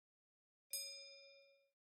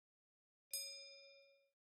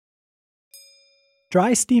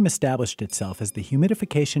DriSteem established itself as the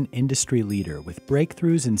humidification industry leader with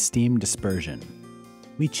breakthroughs in steam dispersion.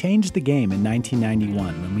 We changed the game in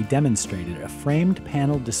 1991 when we demonstrated a framed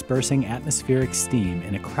panel dispersing atmospheric steam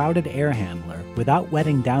in a crowded air handler without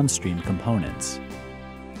wetting downstream components.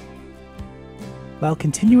 While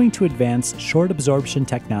continuing to advance short absorption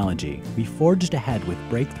technology, we forged ahead with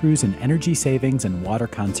breakthroughs in energy savings and water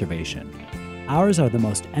conservation. Ours are the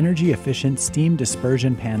most energy-efficient steam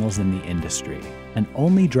dispersion panels in the industry, and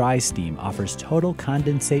only DriSteem offers total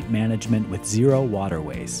condensate management with zero water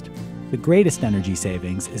waste. The greatest energy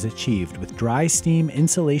savings is achieved with DriSteem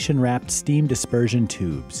insulation-wrapped steam dispersion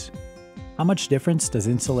tubes. How much difference does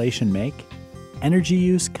insulation make? Energy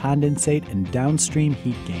use, condensate, and downstream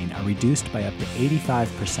heat gain are reduced by up to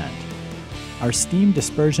 85%. Our steam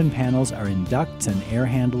dispersion panels are in ducts and air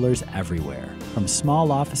handlers everywhere, from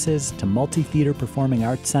small offices to multi-theater performing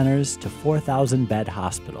arts centers to 4,000-bed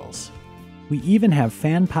hospitals. We even have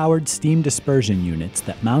fan-powered steam dispersion units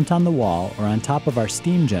that mount on the wall or on top of our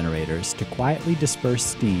steam generators to quietly disperse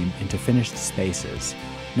steam into finished spaces.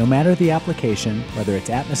 No matter the application, whether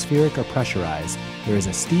it's atmospheric or pressurized, there is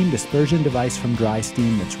a steam dispersion device from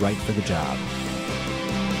DriSteem that's right for the job.